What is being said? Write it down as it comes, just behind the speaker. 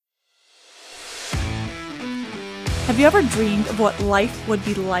Have you ever dreamed of what life would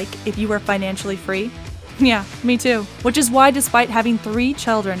be like if you were financially free? Yeah, me too. Which is why, despite having 3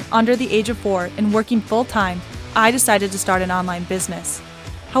 children under the age of 4 and working full-time, I decided to start an online business.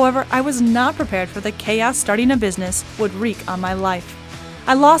 However, I was not prepared for the chaos starting a business would wreak on my life.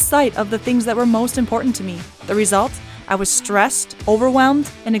 I lost sight of the things that were most important to me. The result? I was stressed, overwhelmed,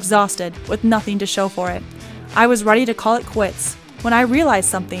 and exhausted with nothing to show for it. I was ready to call it quits when I realized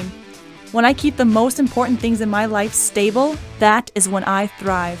something. When I keep the most important things in my life stable, that is when I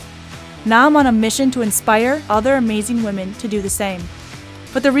thrive. Now I'm on a mission to inspire other amazing women to do the same.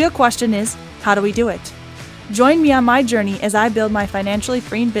 But the real question is, how do we do it? Join me on my journey as I build my financially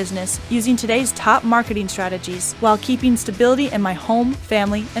freeing business using today's top marketing strategies while keeping stability in my home,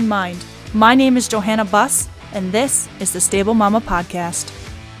 family, and mind. My name is Johanna Buss, and this is the Stable Mama Podcast.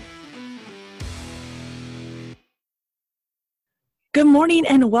 Good morning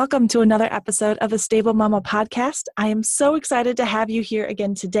and welcome to another episode of the Stable Mama Podcast. I am so excited to have you here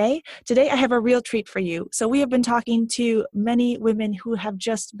again today. Today I have a real treat for you. So we have been talking to many women who have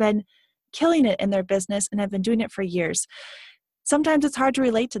just been killing it in their business and have been doing it for years. Sometimes it's hard to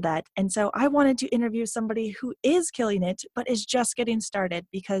relate to that. And so I wanted to interview somebody who is killing it, but is just getting started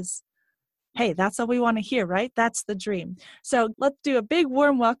because, hey, that's what we want to hear, right? That's the dream. So let's do a big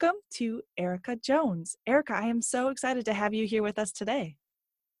warm welcome to Erica Jones. Erica, I am so excited to have you here with us today.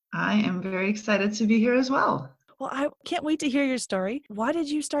 I am very excited to be here as well. Well, I can't wait to hear your story. Why did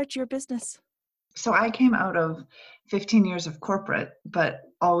you start your business? So I came out of 15 years of corporate, but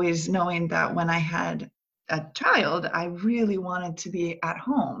always knowing that when I had a child, I really wanted to be at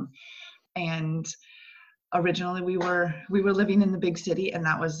home. And originally we were living in the big city, and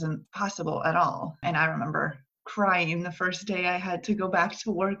that wasn't possible at all. And I remember crying the first day I had to go back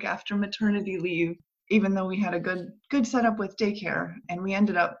to work after maternity leave, even though we had a good setup with daycare. And we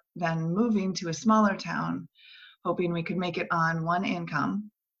ended up then moving to a smaller town, hoping we could make it on one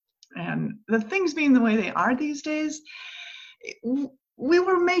income. And the things being the way they are these days, we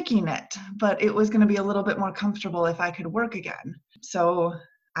were making it, but it was going to be a little bit more comfortable if I could work again. So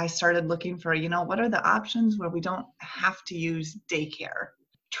I started looking for, what are the options where we don't have to use daycare?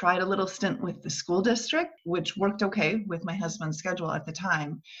 Tried a little stint with the school district, which worked okay with my husband's schedule at the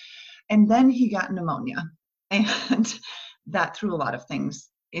time. And then he got pneumonia, and that threw a lot of things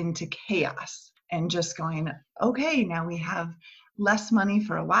into chaos. And just going, okay, now we have less money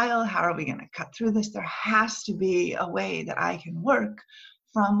for a while. How are we going to cut through this? There has to be a way that I can work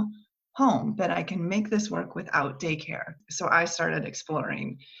from home, that I can make this work without daycare. So I started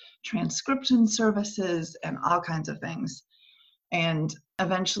exploring transcription services and all kinds of things. And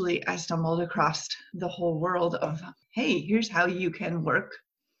eventually I stumbled across the whole world of, hey, here's how you can work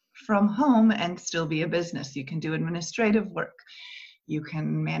from home and still be a business. You can do administrative work. You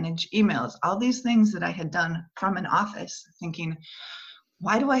can manage emails, all these things that I had done from an office, thinking,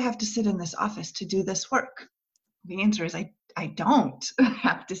 why do I have to sit in this office to do this work? The answer is I don't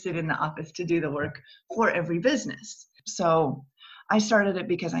have to sit in the office to do the work for every business. So I started it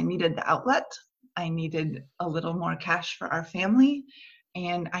because I needed the outlet. I needed a little more cash for our family,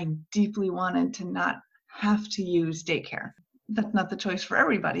 and I deeply wanted to not have to use daycare. That's not the choice for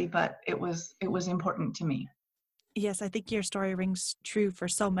everybody, but it was important to me. Yes, I think your story rings true for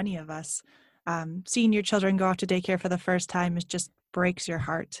so many of us. Seeing your children go off to daycare for the first time, it just breaks your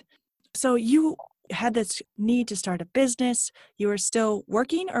heart. So you had this need to start a business. You were still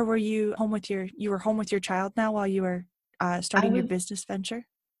working, or were you home with your child now while you were starting your business venture?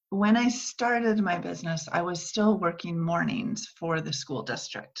 When I started my business, I was still working mornings for the school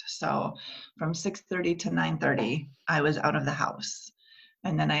district. So from 6:30 to 9:30, I was out of the house.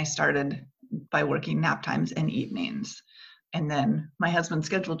 And then I started by working nap times and evenings. And then my husband's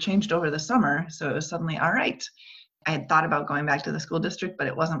schedule changed over the summer. So it was suddenly, all right. I had thought about going back to the school district, but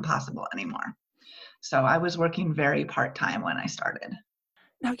it wasn't possible anymore. So I was working very part-time when I started.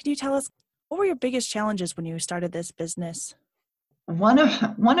 Now, can you tell us, what were your biggest challenges when you started this business? One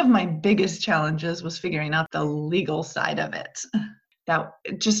of my biggest challenges was figuring out the legal side of it. That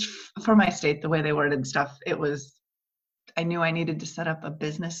just for my state, the way they worded stuff, I knew I needed to set up a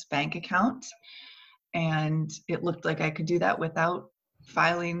business bank account, and it looked like I could do that without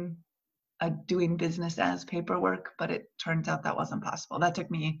filing a doing business as paperwork, but it turns out that wasn't possible. That took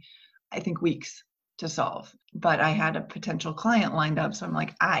me, I think, weeks to solve. But I had a potential client lined up, so I'm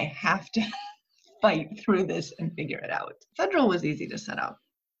like, I have to fight through this and figure it out. Federal was easy to set up.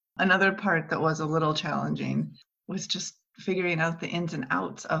 Another part that was a little challenging was just figuring out the ins and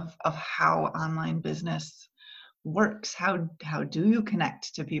outs of how online business works. How do you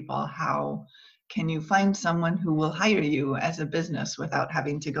connect to people? How Can you find someone who will hire you as a business without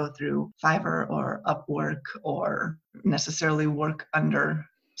having to go through Fiverr or Upwork or necessarily work under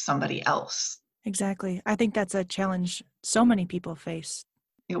somebody else? Exactly. I think that's a challenge so many people face.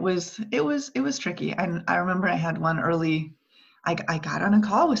 It was tricky. And I remember I had one early. I got on a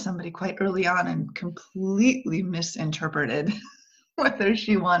call with somebody quite early on and completely misinterpreted whether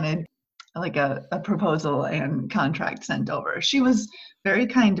she wanted like a proposal and contract sent over. She was very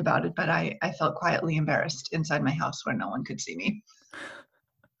kind about it, but I felt quietly embarrassed inside my house where no one could see me.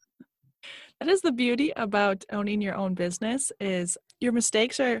 That is the beauty about owning your own business is your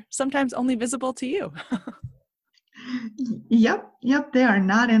mistakes are sometimes only visible to you. Yep, they are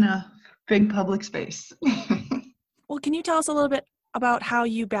not in a big public space. Well, can you tell us a little bit about how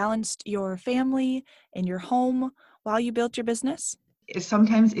you balanced your family and your home while you built your business?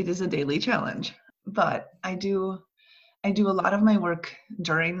 Sometimes it is a daily challenge, but I do a lot of my work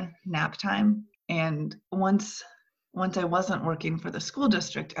during nap time. And once I wasn't working for the school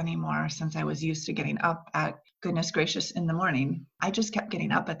district anymore, since I was used to getting up at goodness gracious in the morning, I just kept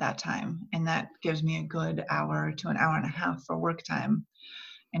getting up at that time. And that gives me a good hour to an hour and a half for work time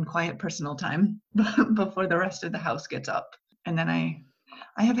and quiet personal time before the rest of the house gets up. And then I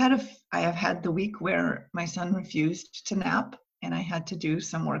have had the week where my son refused to nap and I had to do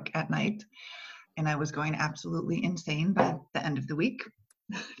some work at night and I was going absolutely insane by the end of the week.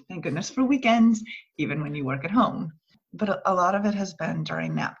 Thank goodness for weekends, even when you work at home. But a lot of it has been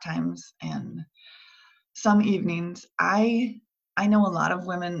during nap times and some evenings. I know a lot of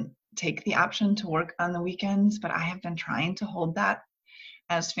women take the option to work on the weekends, but I have been trying to hold that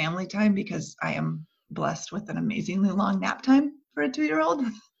as family time because I am blessed with an amazingly long nap time for a 2-year-old.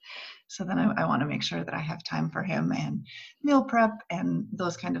 So then I want to make sure that I have time for him and meal prep and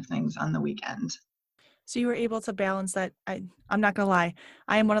those kind of things on the weekend. So you were able to balance that. I'm not going to lie.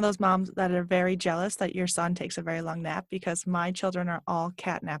 I am one of those moms that are very jealous that your son takes a very long nap because my children are all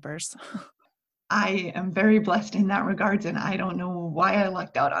cat nappers. I am very blessed in that regards, and I don't know why I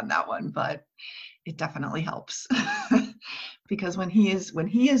lucked out on that one, but it definitely helps. Because when he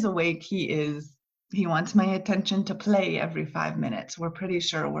is awake, he wants my attention to play every 5 minutes. We're pretty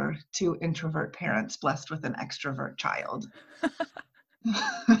sure we're two introvert parents blessed with an extrovert child.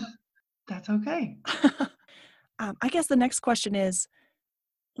 That's okay. I guess the next question is,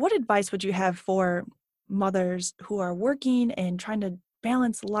 what advice would you have for mothers who are working and trying to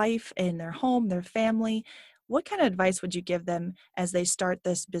balance life in their home, their family? What kind of advice would you give them as they start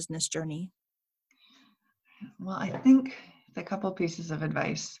this business journey? Well, I think a couple pieces of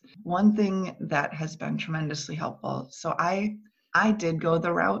advice. One thing that has been tremendously helpful. So I did go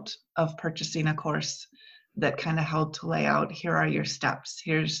the route of purchasing a course that kind of helped to lay out here are your steps.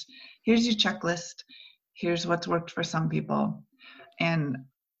 Here's your checklist. Here's what's worked for some people. And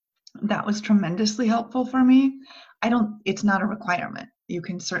that was tremendously helpful for me. It's not a requirement. You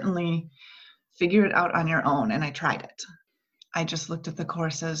can certainly figure it out on your own. And I tried it. I just looked at the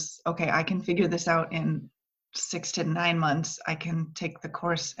courses. Okay, I can figure this out in 6 to 9 months. I can take the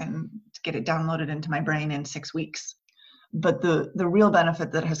course and get it downloaded into my brain in 6 weeks. But the real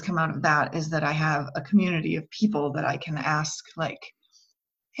benefit that has come out of that is that I have a community of people that I can ask, like,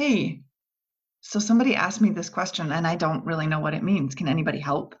 hey, so somebody asked me this question and I don't really know what it means. Can anybody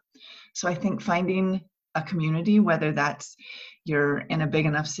help? So I think finding a community, whether that's you're in a big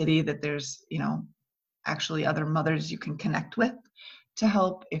enough city that there's, actually other mothers you can connect with to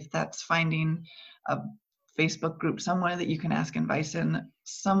help, if that's finding a Facebook group somewhere that you can ask advice in,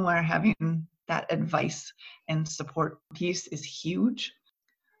 somewhere having that advice and support piece is huge.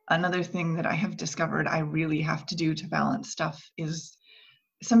 Another thing that I have discovered I really have to do to balance stuff is,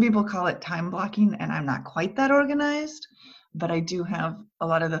 some people call it time blocking, and I'm not quite that organized, but I do have a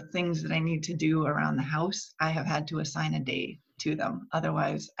lot of the things that I need to do around the house. I have had to assign a day to them.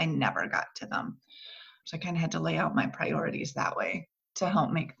 Otherwise, I never got to them. So I kind of had to lay out my priorities that way to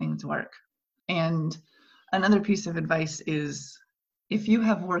help make things work. And another piece of advice is, if you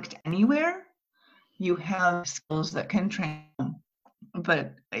have worked anywhere, you have skills that can train.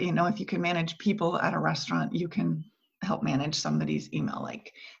 But, if you can manage people at a restaurant, you can help manage somebody's email.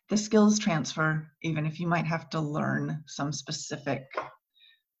 Like, the skills transfer, even if you might have to learn some specific,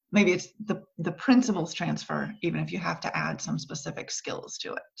 maybe it's the principles transfer, even if you have to add some specific skills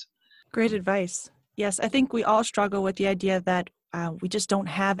to it. Great advice. Yes, I think we all struggle with the idea that we just don't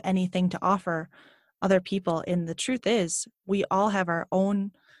have anything to offer other people. And the truth is, we all have our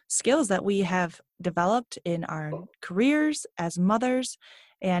own skills that we have developed in our careers as mothers.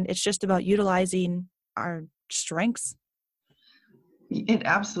 And it's just about utilizing our strengths. It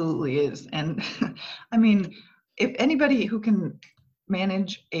absolutely is. And I mean, if anybody who can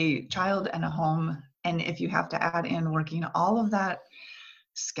manage a child and a home, and if you have to add in working all of that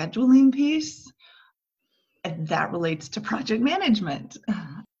scheduling piece, that relates to project management.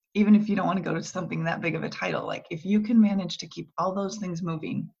 Even if you don't want to go to something that big of a title, like if you can manage to keep all those things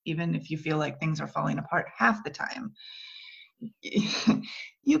moving, even if you feel like things are falling apart half the time,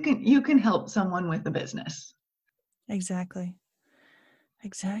 you can help someone with a business. Exactly.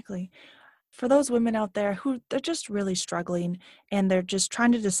 For those women out there who they're just really struggling and they're just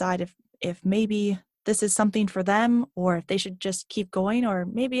trying to decide if maybe this is something for them or if they should just keep going or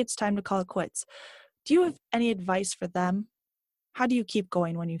maybe it's time to call it quits. Do you have any advice for them? How do you keep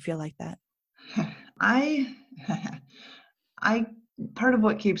going when you feel like that? I I part of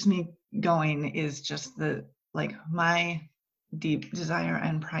what keeps me going is just my deep desire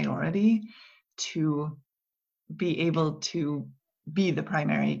and priority to be able to be the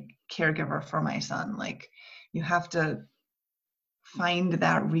primary caregiver for my son. Like, you have to find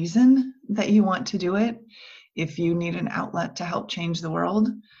that reason that you want to do it. If you need an outlet to help change the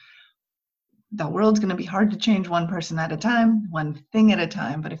world's going to be hard to change one person at a time, one thing at a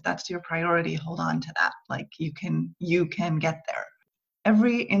time. But if that's your priority, hold on to that. Like, you can get there.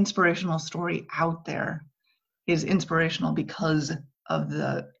 Every inspirational story out there is inspirational because of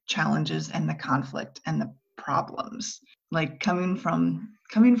the challenges and the conflict and the problems. Like, coming from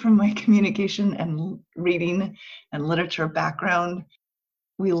my communication and reading and literature background,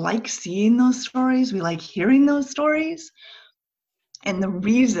 we like seeing those stories, we like hearing those stories. And the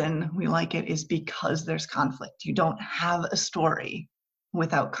reason we like it is because there's conflict. You don't have a story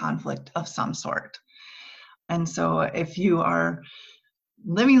without conflict of some sort. And so if you are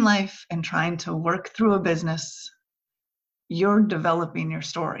living life and trying to work through a business, you're developing your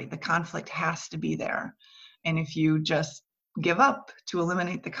story. The conflict has to be there. And if you just give up to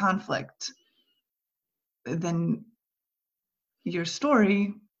eliminate the conflict, then your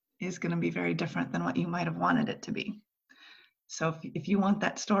story is going to be very different than what you might have wanted it to be. So if you want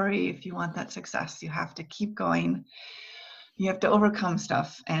that story, if you want that success, you have to keep going. You have to overcome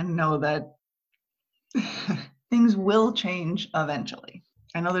stuff and know that things will change eventually.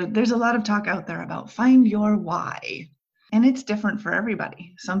 I know there's a lot of talk out there about find your why, and it's different for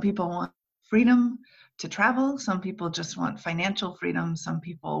everybody. Some people want freedom to travel. Some people just want financial freedom. Some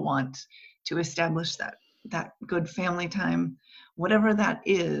people want to establish that good family time. Whatever that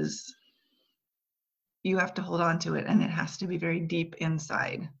is, you have to hold on to it, and it has to be very deep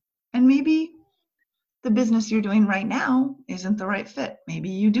inside. And maybe the business you're doing right now isn't the right fit. Maybe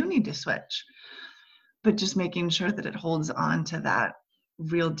you do need to switch. But just making sure that it holds on to that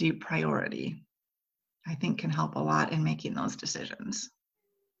real deep priority, I think, can help a lot in making those decisions.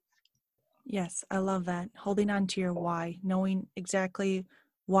 Yes, I love that. Holding on to your why, knowing exactly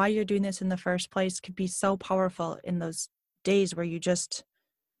why you're doing this in the first place could be so powerful in those days where you just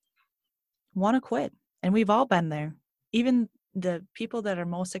want to quit. And we've all been there. Even the people that are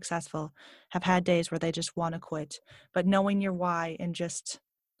most successful have had days where they just want to quit. But knowing your why and just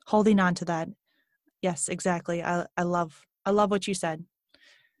holding on to that. Yes, exactly. I love what you said.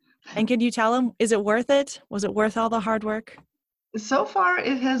 And can you tell them, is it worth it? Was it worth all the hard work? So far,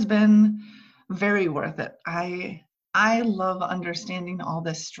 it has been very worth it. I love understanding all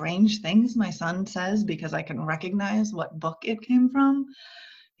the strange things my son says because I can recognize what book it came from.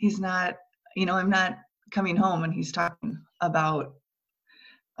 He's not, I'm not coming home and he's talking about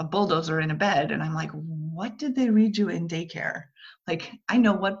a bulldozer in a bed, and I'm like, what did they read you in daycare? Like, I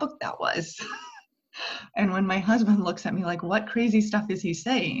know what book that was. And when my husband looks at me like, what crazy stuff is he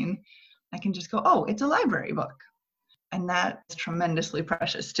saying? I can just go, oh, it's a library book. And that's tremendously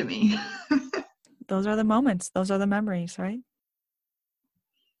precious to me. Those are the moments. Those are the memories, right?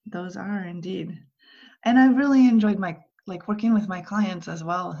 Those are indeed. And I really enjoyed working with my clients as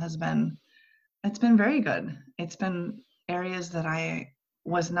well it's been very good. It's been areas that I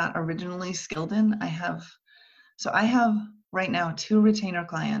was not originally skilled in. I have right now 2 retainer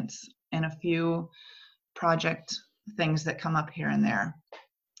clients and a few project things that come up here and there.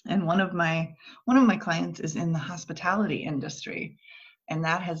 And one of my clients is in the hospitality industry, and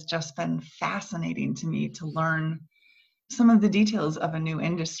that has just been fascinating to me to learn some of the details of a new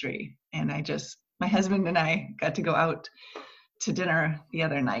industry. And my husband and I got to go out to dinner the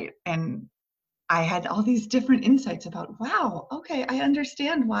other night, and I had all these different insights about, wow, okay, I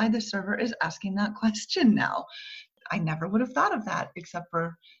understand why the server is asking that question now. I never would have thought of that except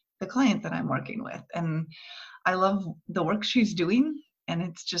for the client that I'm working with. And I love the work she's doing. And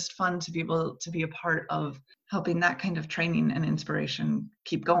it's just fun to be able to be a part of helping that kind of training and inspiration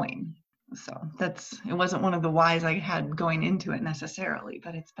keep going. So it wasn't one of the whys I had going into it necessarily,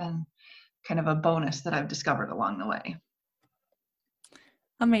 but it's been kind of a bonus that I've discovered along the way.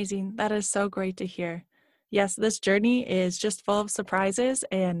 Amazing. That is so great to hear. Yes, this journey is just full of surprises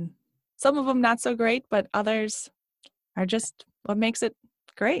and some of them not so great, but others are just what makes it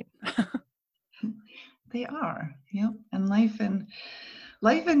great. They are, yep. And life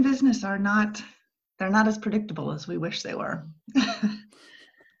and business are not, they're not as predictable as we wish they were.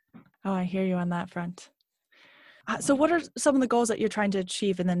 Oh, I hear you on that front. So what are some of the goals that you're trying to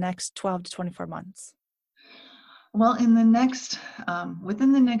achieve in the next 12 to 24 months? Well,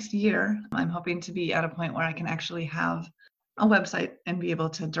 within the next year, I'm hoping to be at a point where I can actually have a website and be able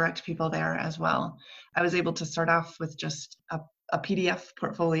to direct people there as well. I was able to start off with just a PDF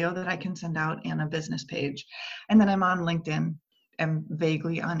portfolio that I can send out and a business page. And then I'm on LinkedIn and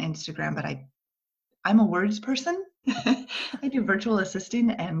vaguely on Instagram, but I'm a words person. I do virtual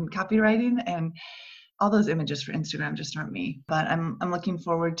assisting and copywriting, and all those images for Instagram just aren't me. But I'm looking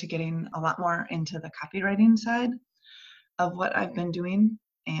forward to getting a lot more into the copywriting side of what I've been doing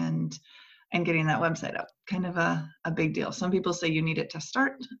and getting that website up. Kind of a big deal. Some people say you need it to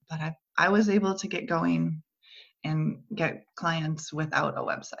start, but I was able to get going and get clients without a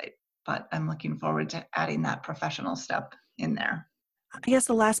website. But I'm looking forward to adding that professional step in there. I guess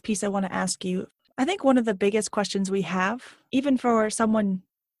the last piece I want to ask you, I think one of the biggest questions we have, even for someone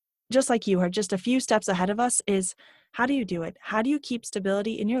just like you are just a few steps ahead of us, is how do you do it? How do you keep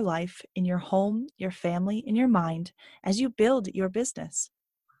stability in your life, in your home, your family, in your mind as you build your business?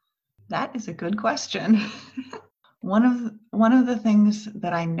 That is a good question. One of the things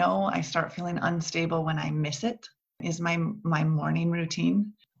that I know I start feeling unstable when I miss it is my morning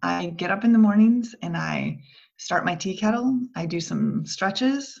routine. I get up in the mornings and I start my tea kettle. I do some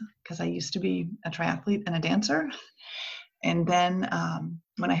stretches because I used to be a triathlete and a dancer. And then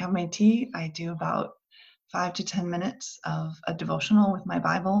when I have my tea, I do about 5 to 10 minutes of a devotional with my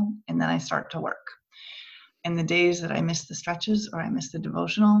Bible, and then I start to work. And the days that I miss the stretches or I miss the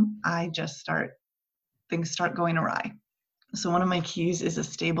devotional, things start going awry. So one of my keys is a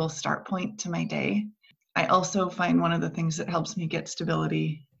stable start point to my day. I also find one of the things that helps me get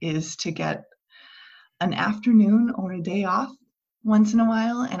stability is to get an afternoon or a day off once in a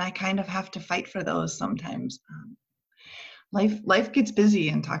while, and I kind of have to fight for those sometimes. Life gets busy,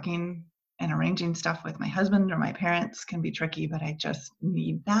 and talking and arranging stuff with my husband or my parents can be tricky, but I just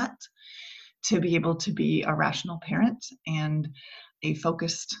need that to be able to be a rational parent and a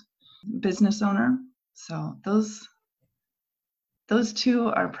focused business owner. So those two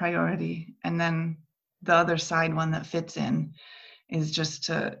are priority. And then the other side one that fits in is just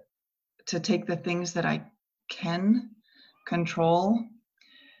to take the things that I can control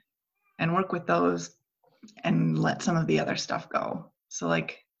and work with those and let some of the other stuff go. So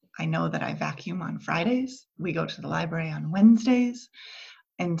like I know that I vacuum on Fridays. We go to the library on Wednesdays.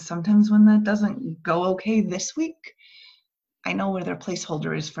 And sometimes when that doesn't go okay this week, I know where their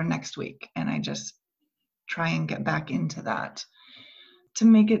placeholder is for next week. And I just try and get back into that to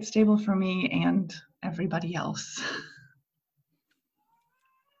make it stable for me and everybody else.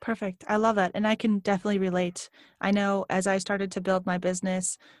 Perfect. I love that. And I can definitely relate. I know as I started to build my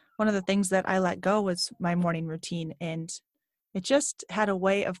business, one of the things that I let go was my morning routine. And it just had a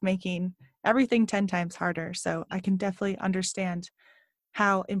way of making everything 10 times harder. So I can definitely understand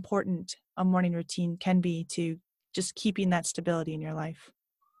how important a morning routine can be to just keeping that stability in your life.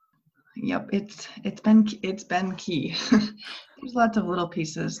 Yep, it's been key. There's lots of little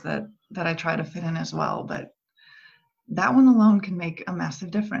pieces that I try to fit in as well, but that one alone can make a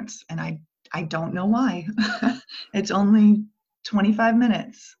massive difference. And I don't know why. It's only 25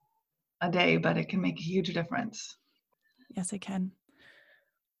 minutes a day, but it can make a huge difference. Yes, it can.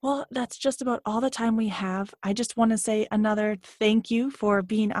 Well, that's just about all the time we have. I just want to say another thank you for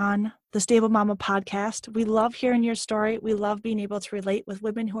being on the Stable Mama podcast. We love hearing your story. We love being able to relate with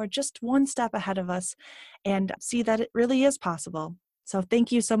women who are just one step ahead of us and see that it really is possible. So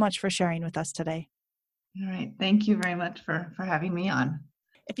thank you so much for sharing with us today. All right. Thank you very much for having me on.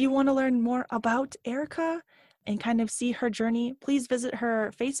 If you want to learn more about Erica and kind of see her journey, please visit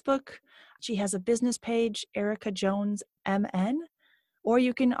her Facebook. She has a business page, Erica Jones MN. Or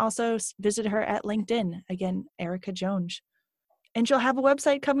you can also visit her at LinkedIn, again, Erica Jones. And she'll have a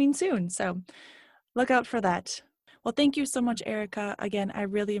website coming soon, so look out for that. Well, thank you so much, Erica. Again, I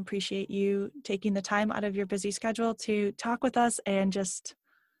really appreciate you taking the time out of your busy schedule to talk with us and just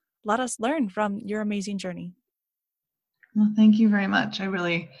let us learn from your amazing journey. Well, thank you very much. I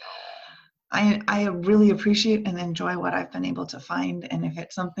really appreciate and enjoy what I've been able to find. And if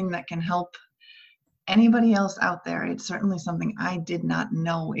it's something that can help anybody else out there, it's certainly something I did not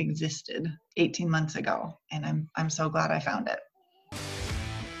know existed 18 months ago. And I'm so glad I found it.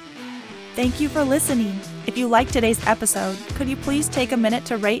 Thank you for listening. If you liked today's episode, could you please take a minute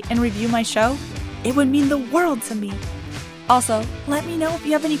to rate and review my show? It would mean the world to me. Also, let me know if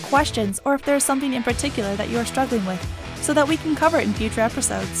you have any questions or if there's something in particular that you are struggling with so that we can cover it in future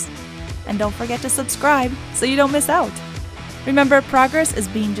episodes. And don't forget to subscribe so you don't miss out. Remember, progress is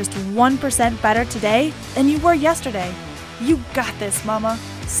being just 1% better today than you were yesterday. You got this, Mama.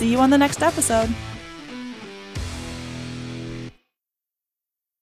 See you on the next episode.